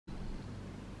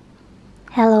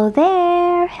Hello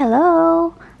there!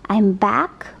 Hello! I'm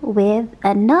back with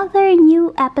another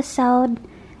new episode,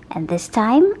 and this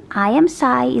time I am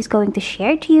Sigh is going to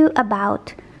share to you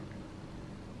about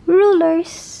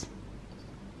rulers.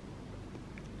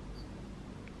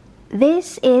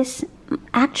 This is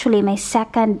actually my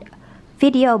second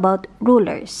video about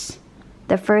rulers.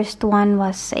 The first one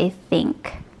was, I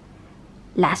think,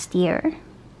 last year.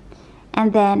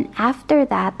 And then after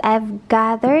that, I've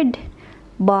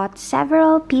bought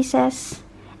several pieces,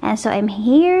 and so I'm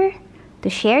here to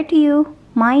share to you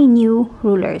my new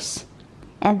rulers.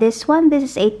 And this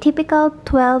is a typical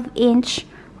 12-inch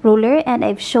ruler, and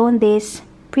I've shown this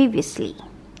previously.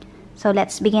 So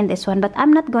let's begin this one, but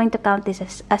I'm not going to count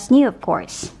this as new, of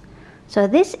course. So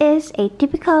this is a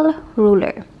typical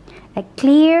ruler, a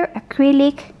clear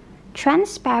acrylic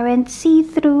transparent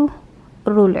see-through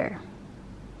ruler.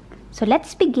 So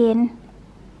let's begin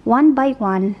one by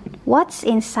one what's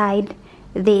inside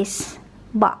this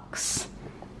box.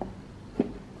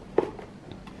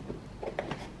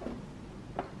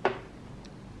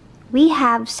 We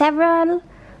have several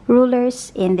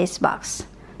rulers in this box.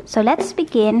 So let's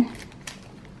begin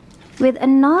with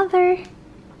another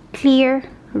clear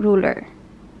ruler.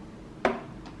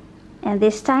 And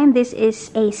this time this is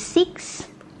a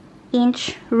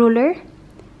 6-inch ruler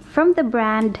from the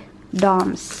brand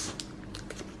Doms.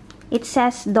 It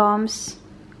says Doms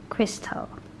Crystal.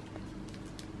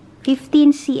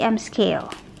 15 cm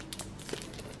scale.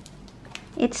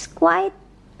 It's quite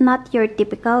not your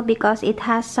typical because it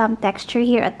has some texture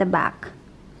here at the back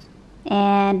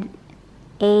and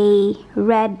a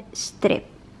red strip.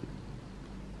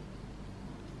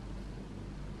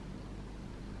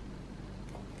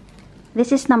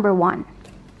 This is number 1.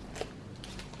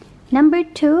 Number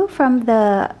 2 from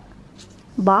the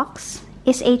box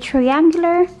is a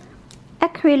triangular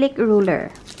acrylic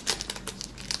ruler.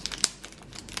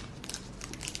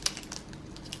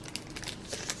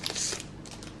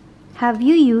 Have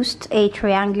you used a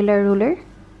triangular ruler?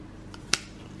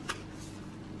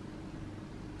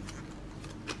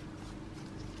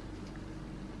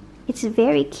 It's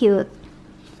very cute,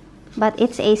 but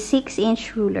it's a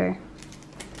 6-inch ruler.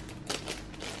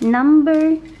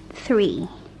 Number 3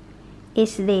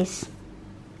 is this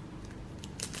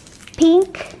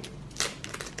pink.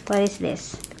 What is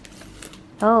this?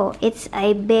 Oh, it's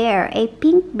a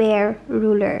pink bear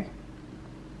ruler.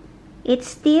 It's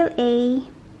still a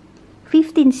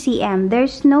 15 cm.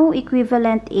 There's no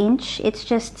equivalent inch, it's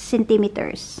just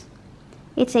centimeters.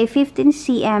 It's a 15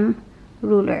 cm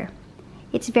ruler.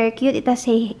 It's very cute. It has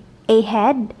a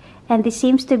head, and this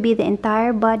seems to be the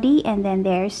entire body, and then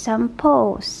there's some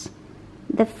paws,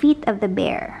 the feet of the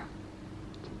bear.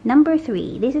 Number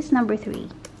 3. This is number 3.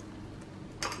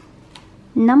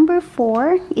 Number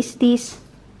 4 is this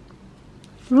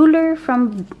ruler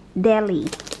from Deli.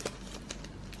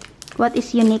 What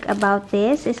is unique about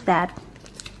this is that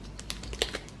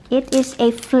it is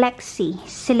a flexi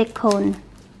silicone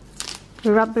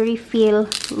rubbery feel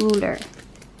ruler.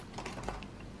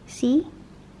 See?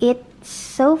 It's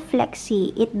so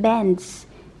flexy, it bends.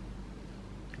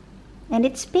 And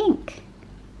it's pink.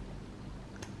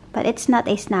 But it's not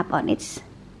a snap-on. It's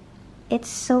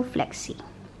so flexy.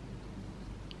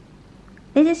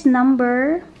 This is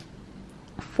number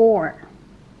 4.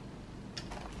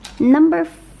 Number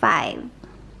 5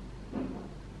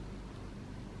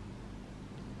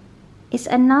 is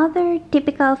another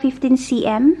typical 15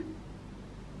 cm,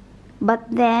 but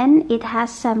then it has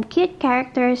some cute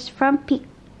characters from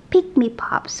Pick Me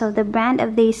Pops. So the brand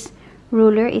of this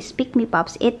ruler is Pick Me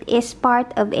Pops. It is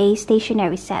part of a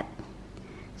stationery set.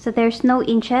 So there's no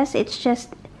inches, it's just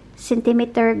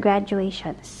centimeter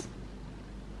graduations.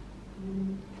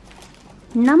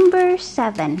 Number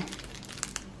 7.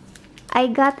 I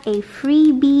got a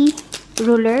freebie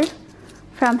ruler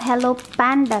from Hello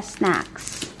Panda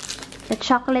Snacks. The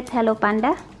chocolate Hello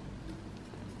Panda.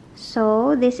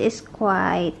 So this is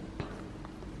quite...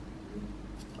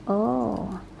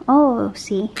 Oh,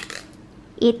 see.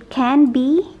 It can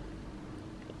be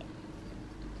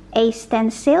a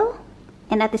stencil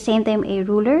and at the same time a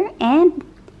ruler, and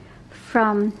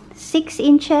from 6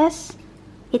 inches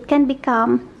it can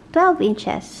become 12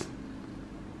 inches.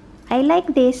 I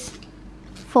like these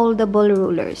foldable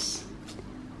rulers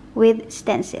with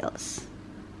stencils.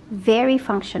 Very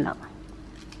functional.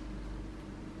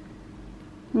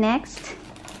 Next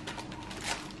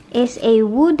is a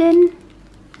wooden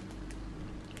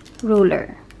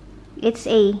ruler. It's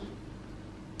a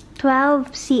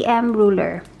 12 cm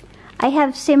ruler. I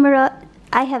have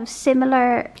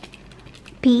similar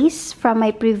piece from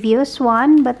my previous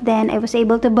one, but then I was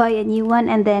able to buy a new one,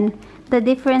 and then The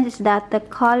difference is that the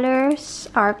colors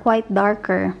are quite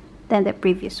darker than the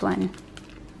previous one.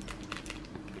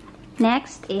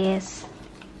 Next is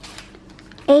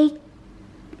a...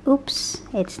 Oops,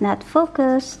 it's not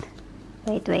focused.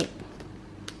 Wait.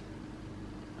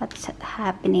 What's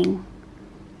happening?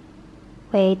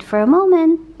 Wait for a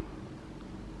moment.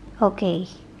 Okay.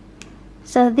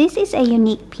 So this is a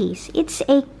unique piece. It's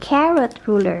a carrot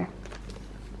ruler.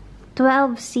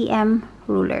 12 cm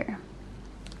ruler.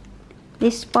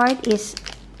 This part is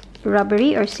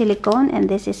rubbery or silicone and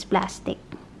this is plastic.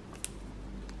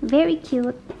 Very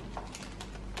cute.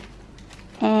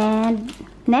 And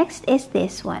next is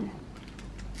this one.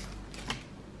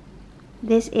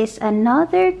 This is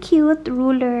another cute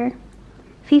ruler,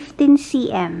 15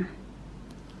 cm.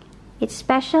 It's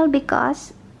special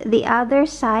because the other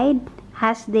side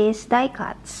has these die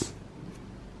cuts.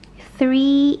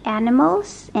 3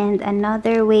 animals and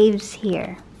another waves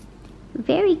here.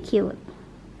 Very cute.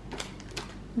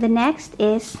 The next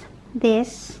is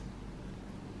this.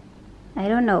 I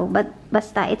don't know, but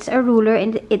basta, it's a ruler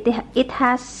and it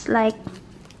has like...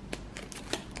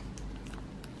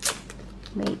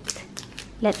 Wait,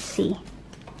 let's see.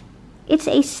 It's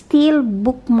a steel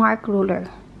bookmark ruler.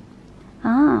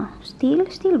 Ah, steel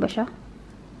ba siya?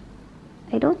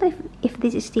 I don't know if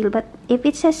this is steel, but if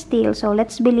it says steel, so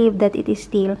let's believe that it is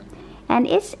steel. And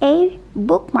it's a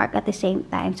bookmark at the same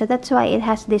time, so that's why it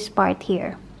has this part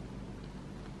here.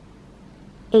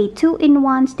 A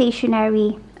 2-in-1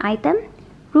 stationery item,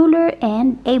 ruler,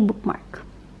 and a bookmark.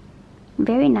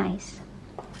 Very nice.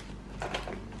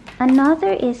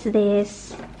 Another is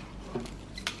this.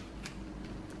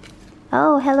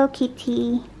 Oh, Hello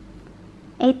Kitty.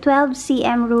 A 12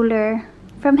 cm ruler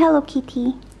from Hello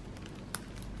Kitty.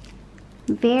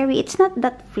 It's not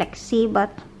that flexy, but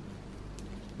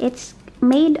it's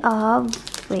made of,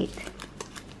 wait,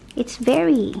 it's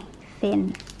very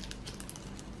thin.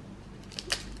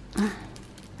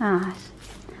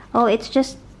 Oh, it's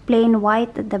just plain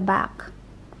white at the back.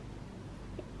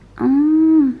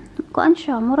 Kuan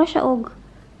siya, mura siya og.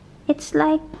 It's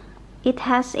like it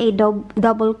has a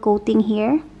double coating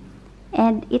here,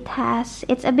 and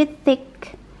it's a bit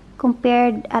thick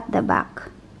compared at the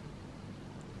back.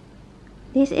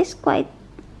 This is quite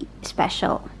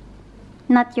special.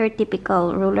 Not your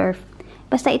typical ruler.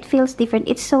 Basta it feels different.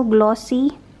 It's so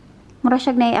glossy. Mura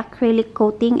siya na acrylic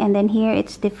coating, and then here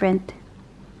it's different.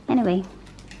 Anyway,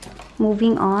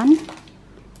 moving on.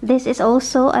 This is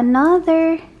also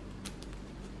another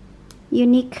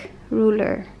unique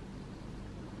ruler.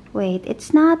 Wait,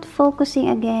 it's not focusing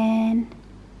again.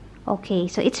 Okay,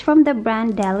 so it's from the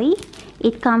brand Deli.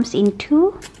 It comes in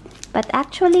 2, but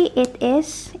actually it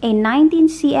is a 19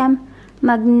 cm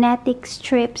magnetic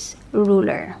strips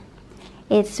ruler.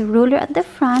 It's ruler at the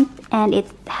front and it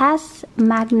has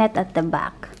magnet at the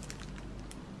back.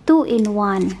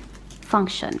 2-in-1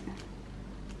 function.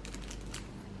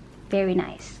 Very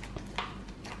nice.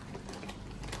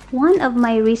 One of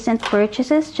my recent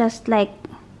purchases, just like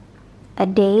a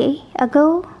day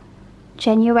ago,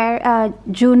 June 1,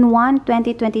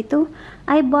 2022,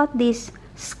 I bought this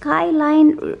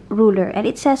Skyline ruler, and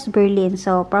it says Berlin,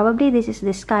 so probably this is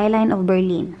the Skyline of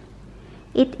Berlin.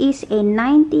 It is a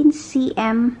 19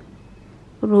 cm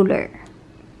ruler.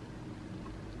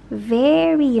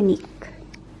 Very unique.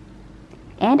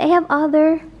 And I have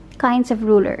other kinds of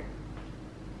ruler.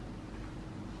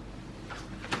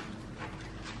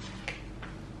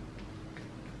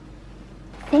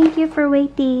 Thank you for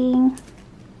waiting.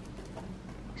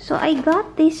 So I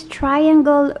got this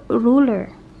triangle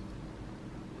ruler.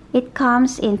 It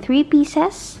comes in 3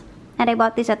 pieces, and I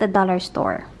bought this at the dollar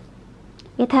store.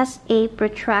 It has a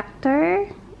protractor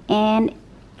and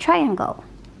triangle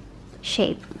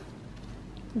shape.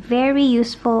 Very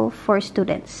useful for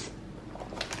students.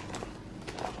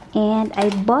 And I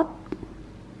bought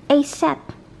a set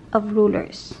of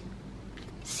rulers.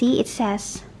 See, it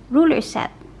says ruler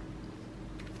set.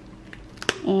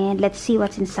 And let's see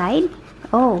what's inside.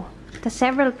 Oh, it has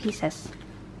several pieces.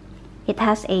 It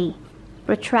has a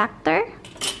protractor,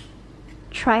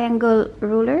 triangle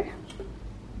ruler.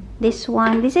 This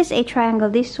is a triangle.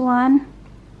 This one,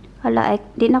 hala,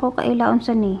 di na ko kailaon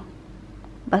sa ni.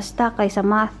 Basta kay sa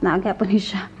math na aga po ni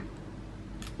siya.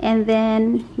 And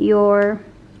then your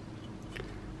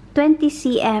 20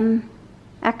 cm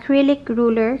acrylic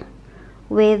ruler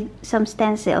with some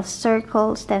stencils,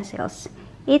 circle stencils.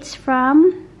 It's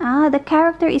from, the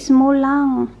character is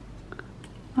Mulang.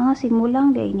 Si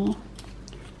Mulang day ni.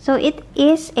 So it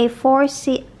is a 4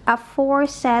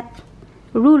 set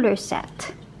ruler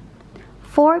set.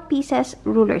 4 pieces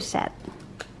ruler set.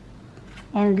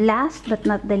 And last but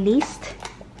not the least,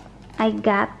 I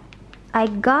got I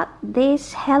got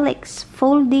this Helix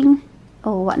folding.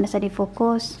 Oh, what nasa di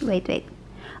focus? Wait.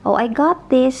 Oh, I got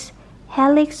this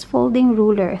Helix folding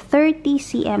ruler, 30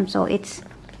 cm. So it's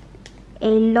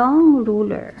a long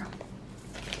ruler.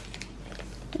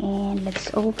 And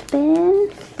let's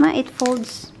open. It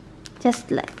folds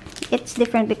just like, it's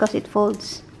different because it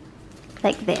folds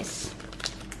like this.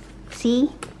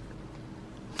 See?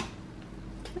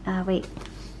 Wait.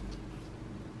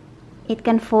 It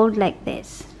can fold like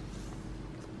this.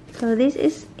 So this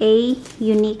is a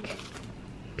unique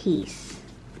piece.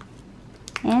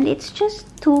 And it's just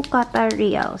 2 Qatar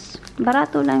Riyals.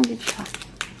 Barato lang dito siya.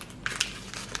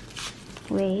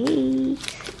 Wait.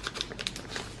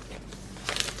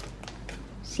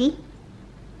 See?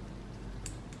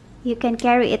 You can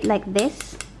carry it like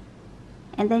this.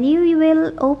 And then you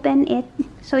will open it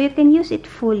so you can use it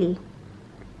fully.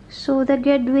 So the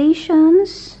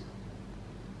graduations,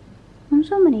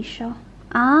 so many siya.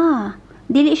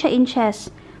 Dili siya inches.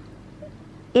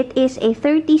 It is a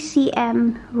 30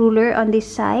 cm ruler on this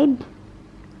side,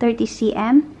 30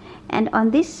 cm, and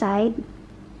on this side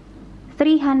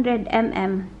 300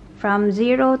 mm, from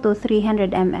 0 to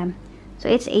 300 mm. So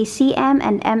it's a cm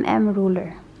and mm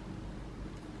ruler.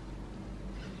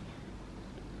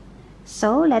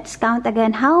 So let's count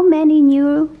again. How many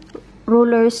new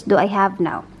rulers do I have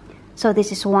now? So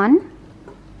this is 1,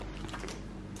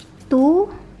 2,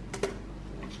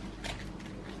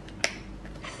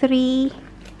 3,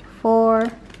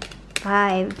 4,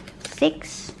 5,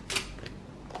 6,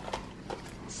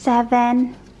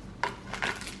 7,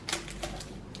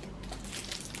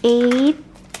 8.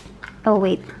 Oh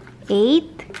wait, 8,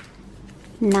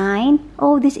 9.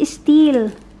 Oh, this is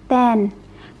steel. 10.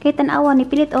 Kaya tanawa ni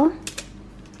pilit oh.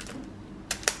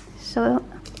 So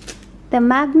the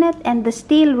magnet and the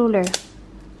steel ruler.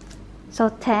 So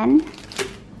 10,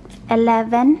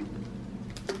 11,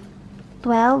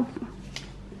 12,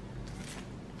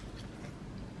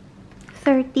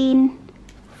 13,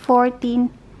 14,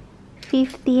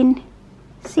 15,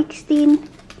 16,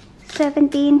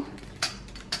 17,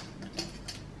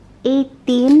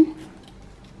 18,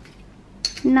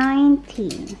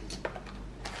 19.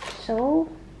 So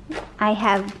I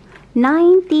have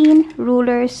 19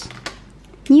 rulers,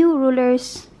 new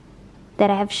rulers that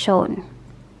I have shown.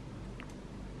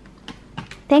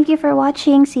 Thank you for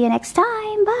watching. See you next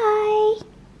time. Bye!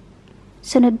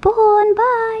 Sunod pohon.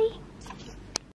 Bye!